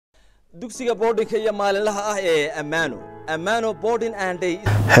dugsiga boardingka iyo maalinlaha ah ee Amano boarding and day.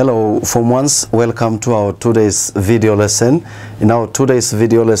 Hello Form 1s, welcome to our today's video lesson. In our today's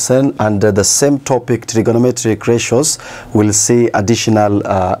video lesson, under the same topic, trigonometric ratios, we'll see additional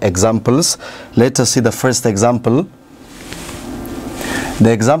examples. Let us see the first example.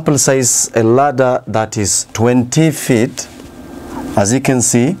 The example says a ladder that is 20 feet. As you can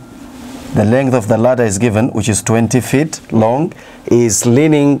see, the length of the ladder is given, which is 20 feet long, is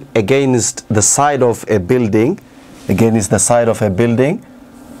leaning against the side of a building. Against the side of a building.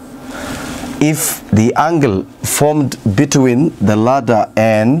 If the angle formed between the ladder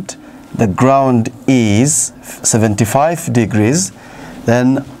and the ground is 75 degrees,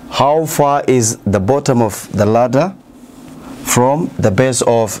 then how far is the bottom of the ladder from the base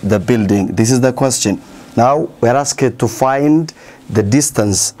of the building? This is the question. Now we are asked to find the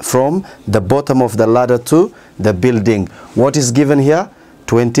distance from the bottom of the ladder to the building. What is given here?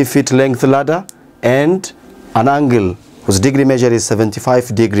 20 feet length ladder and an angle whose degree measure is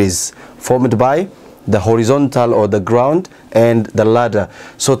 75 degrees formed by the horizontal or the ground and the ladder.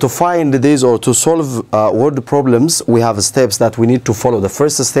 So to find this or to solve word problems, we have steps that we need to follow. The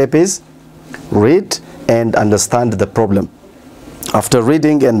first step is read and understand the problem. After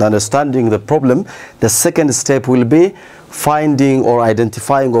reading and understanding the problem, the second step will be finding or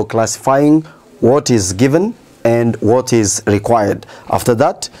identifying or classifying what is given and what is required. After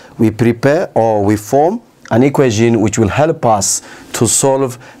that, we prepare or we form an equation which will help us to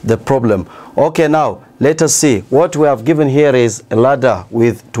solve the problem. Okay, now let us see. What we have given here is a ladder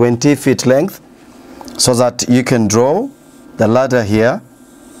with 20 feet length, so that you can draw the ladder here.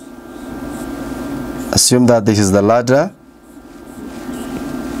 Assume that this is the ladder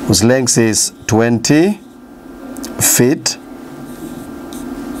whose length is 20 feet,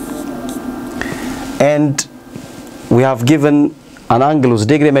 and we have given an angle whose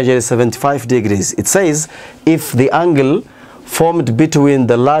degree measure is 75 degrees. It says if the angle formed between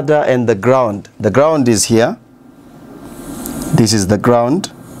the ladder and the ground is here, this is the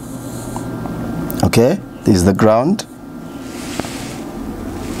ground, okay, this is the ground,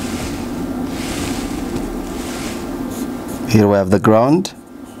 here we have the ground,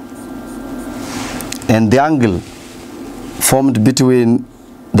 and the angle formed between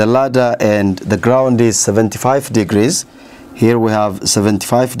the ladder and the ground is 75 degrees. Here we have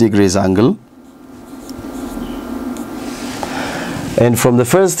 75 degrees angle. And from the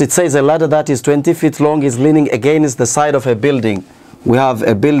first, it says a ladder that is 20 feet long is leaning against the side of a building. We have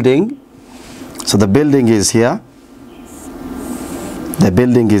a building. So the building is here. The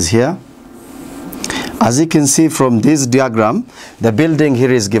building is here. As you can see from this diagram, the building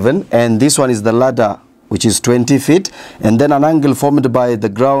here is given, and this one is the ladder, which is 20 feet, and then an angle formed by the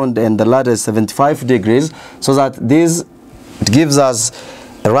ground and the ladder is 75 degrees, so that this it gives us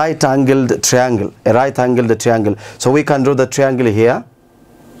a right-angled triangle, So we can draw the triangle here,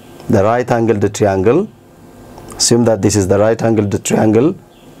 the right-angled triangle. Assume that this is the right-angled triangle.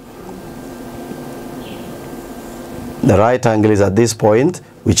 The right angle is at this point,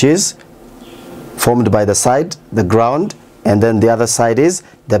 which is formed by the side, the ground, and then the other side is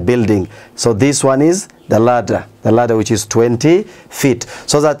the building. So this one is the ladder which is 20 feet.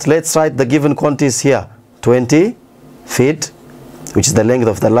 So that let's write the given quantities here. 20 feet, which is the length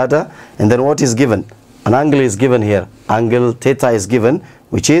of the ladder, and then what is given? An angle is given here. Angle theta is given,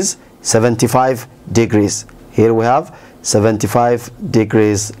 which is 75 degrees. Here we have 75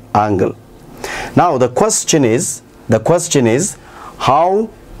 degrees angle. Now the question is how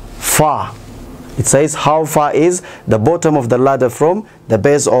far? It says how far is the bottom of the ladder from the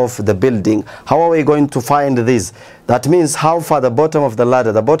base of the building. How are we going to find this? That means how far the bottom of the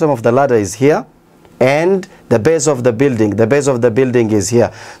ladder. The bottom of the ladder is here, and the base of the building is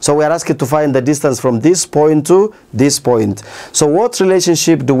here. So we are asked to find the distance from this point to this point. So what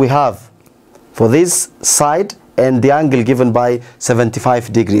relationship do we have for this side and the angle given by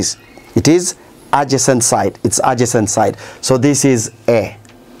 75 degrees? It is adjacent side. It's adjacent side. So this is A.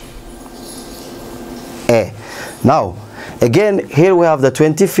 Now again, here we have the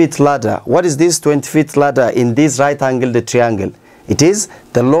 20 feet ladder. What is this 20 feet ladder in this right-angled triangle? It is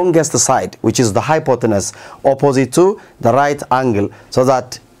the longest side, which is the hypotenuse, opposite to the right angle, so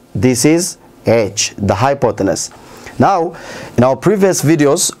that this is H, the hypotenuse. Now, in our previous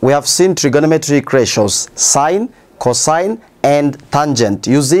videos, we have seen trigonometric ratios, sine, cosine, and tangent,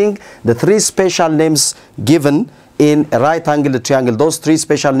 using the three special names given in a right-angled triangle, those three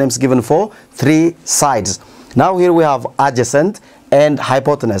special names given for three sides. Now here we have adjacent and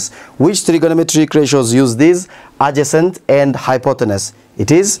hypotenuse. Which trigonometric ratios use these? Adjacent and hypotenuse.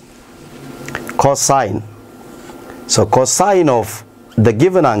 It is cosine. So cosine of the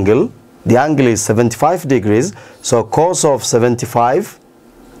given angle the angle is 75 degrees. So cos of 75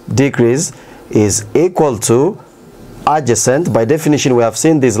 degrees is equal to adjacent. By definition, we have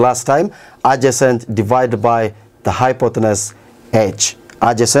seen this last time. Adjacent divided by the hypotenuse h.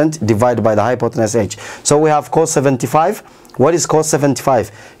 Adjacent divided by the hypotenuse h. So we have cos 75. What is cos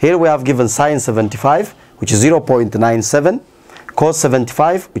 75? Here we have given sine 75, which is 0.97. Cos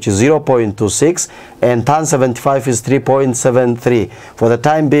 75, which is 0.26, and tan 75 is 3.73. For the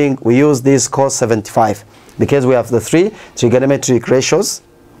time being, we use this cos 75 because we have the three trigonometric ratios.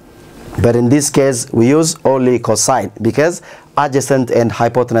 But in this case, we use only cosine because adjacent and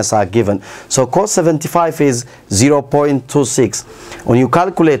hypotenuse are given. So cos 75 is 0.26. On your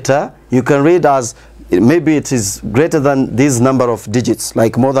calculator, you can read as maybe it is greater than this number of digits,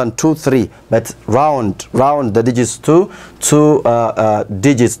 like more than 2, 3, but round the digits to two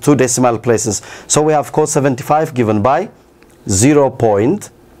digits, 2 decimal places. So we have cos 75 given by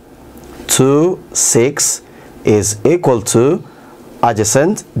 0.26 is equal to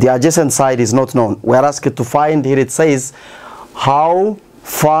adjacent. The adjacent side is not known. We are asked to find, here it says, how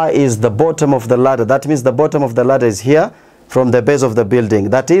far is the bottom of the ladder. That means the bottom of the ladder is here from the base of the building.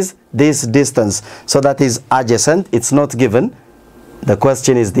 That is this distance. So that is adjacent. It's not given. The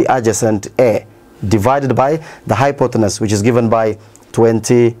question is the adjacent A divided by the hypotenuse, which is given by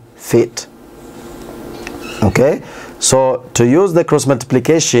 20 feet. Okay, so to use the cross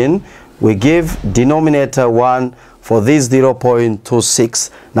multiplication, we give denominator 1 for this 0.26.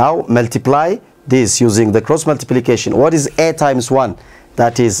 Now multiply this using the cross multiplication. What is A times 1?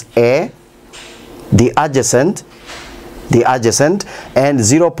 That is A, the adjacent, and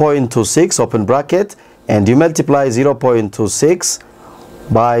 0.26 open bracket, and you multiply 0.26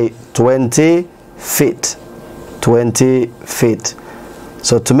 by 20 feet.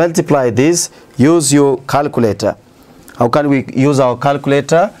 So to multiply this, use your calculator. How can we use our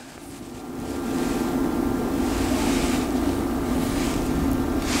calculator?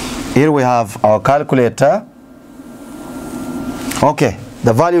 Here we have our calculator. Okay,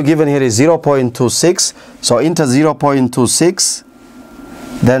 the value given here is 0.26. So enter 0.26,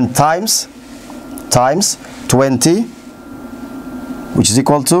 then times 20, which is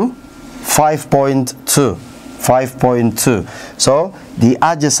equal to 5.2. So the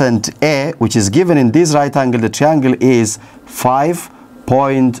adjacent A, which is given in this right angle, the triangle, is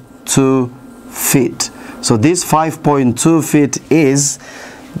 5.2 feet. So this 5.2 feet is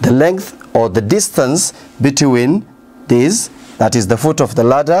the length or the distance between this, that is the foot of the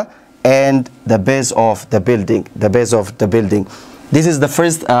ladder, and the base of the building. This is the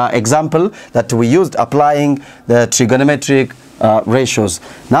first example that we used applying the trigonometric ratios.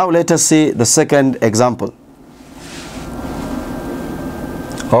 Now let us see the second example.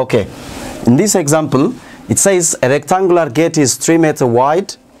 Okay, in this example it says a rectangular gate is 3 meters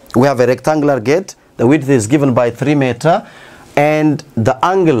wide. We have a rectangular gate. The width is given by 3 meters, and the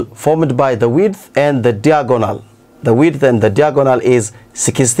angle formed by the width and the diagonal. The width and the diagonal is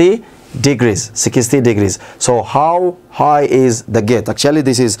 60 degrees. So how high is the gate? Actually,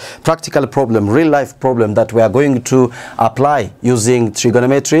 this is practical problem, real life problem that we are going to apply using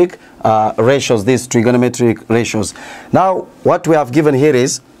trigonometric ratios, these trigonometric ratios. Now, what we have given here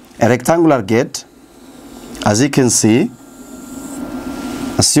is a rectangular gate. As you can see,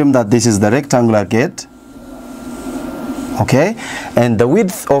 assume that this is the rectangular gate. Okay, and the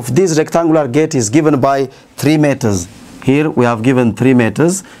width of this rectangular gate is given by 3 meters. Here we have given 3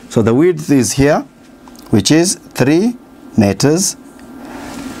 meters. So the width is here, which is 3 meters.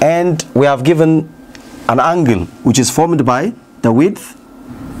 And we have given an angle, which is formed by the width.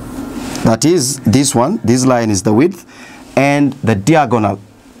 That is this one. This line is the width. And the diagonal.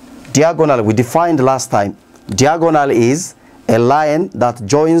 Diagonal we defined last time. Diagonal is a line that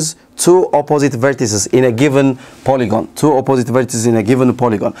joins two opposite vertices in a given polygon. So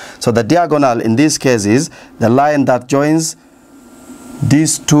the diagonal in this case is the line that joins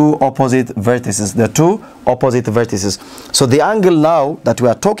these two opposite vertices, So the angle now that we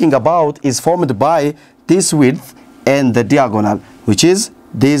are talking about is formed by this width and the diagonal, which is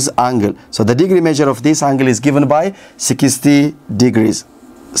this angle. So the degree measure of this angle is given by 60 degrees.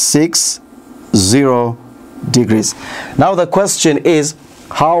 60 degrees. Now the question is,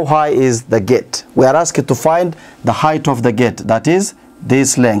 how high is the gate? We are asked to find the height of the gate, that is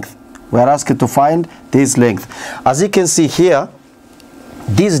this length. As you can see here,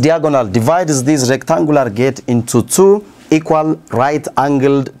 this diagonal divides this rectangular gate into two equal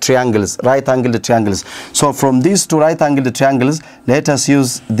right-angled triangles. So from these two right-angled triangles, let us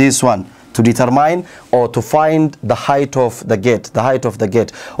use this one to determine or to find the height of the gate.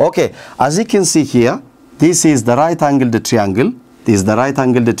 Okay, as you can see here, this is the right-angled triangle. This is the right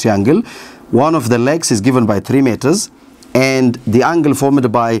angled triangle. One of the legs is given by 3 meters, and the angle formed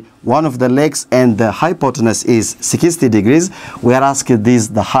by one of the legs and the hypotenuse is 60 degrees. We are asked this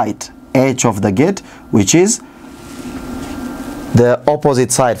the height, h of the gate, which is the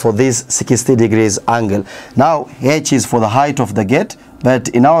opposite side for this 60 degrees angle. Now h is for the height of the gate, but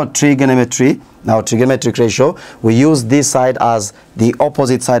in our trigonometry, now trigonometric ratio, we use this side as the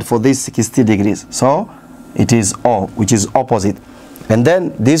opposite side for this 60 degrees. So it is O, which is opposite. And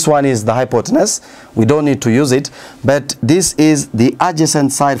then this one is the hypotenuse. We don't need to use it, but this is the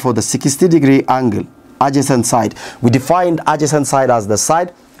adjacent side for the 60 degree angle. Adjacent side. We defined adjacent side as the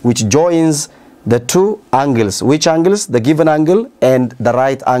side which joins the two angles. Which angles? The given angle and the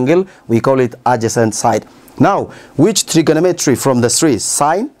right angle. We call it adjacent side. Now, which trigonometry from the three?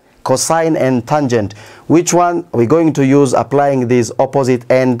 Sine, cosine and tangent. Which one are we going to use applying this opposite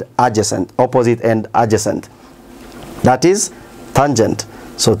and adjacent? Opposite and adjacent. That is tangent.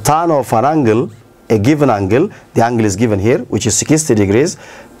 So tan of an angle, a given angle, the angle is given here, which is 60 degrees.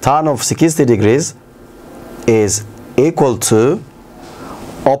 Tan of 60 degrees is equal to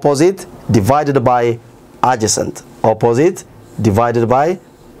opposite divided by adjacent. Opposite divided by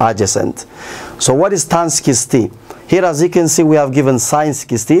adjacent. So what is tan 60? Here, as you can see, we have given sine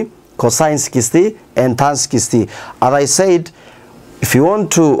 60, cosine 60 and tan 60. As I said, if you want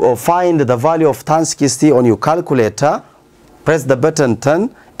to find the value of tan 60 on your calculator, press the button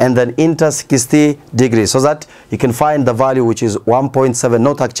turn and then enter 60 degrees so that you can find the value, which is 1.7.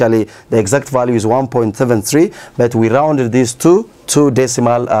 Not actually the exact value is 1.73, but we rounded these to 2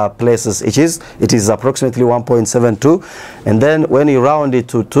 decimal places. It is approximately 1.72, and then when you round it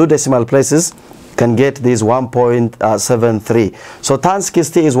to 2 decimal places, you can get this 1.73. So tan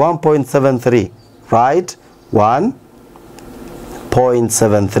 60 is 1.73, right?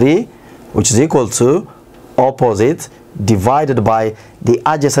 1.73, which is equal to opposite divided by the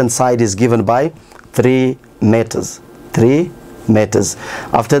adjacent side is given by 3 meters. 3 meters.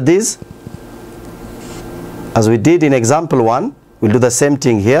 After this, as we did in example 1, we'll do the same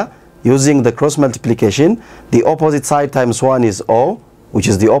thing here using the cross multiplication. The opposite side times 1 is O, which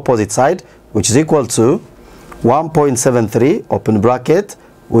is the opposite side, which is equal to 1.73 open bracket,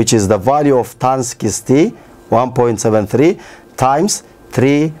 which is the value of tan 60, 1.73 times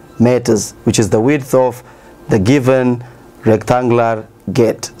 3 meters, which is the width of the given rectangular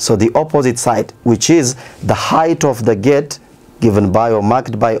gate. So the opposite side, which is the height of the gate given by or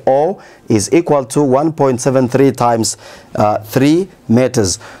marked by O, is equal to 1.73 times 3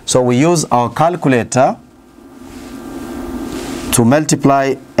 meters. So we use our calculator to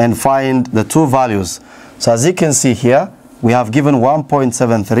multiply and find the two values. So as you can see here, we have given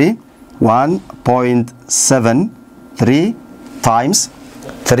 1.73 times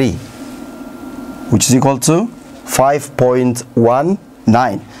 3, which is equal to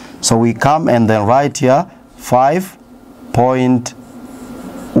 5.19. So we come and then write here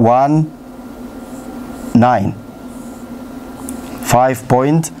 5.19.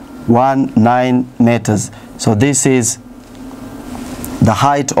 5.19 meters. So this is the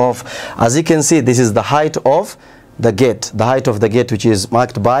height of, as you can see, this is the height of the gate. The height of the gate, which is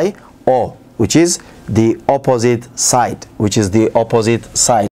marked by O, which is the opposite side,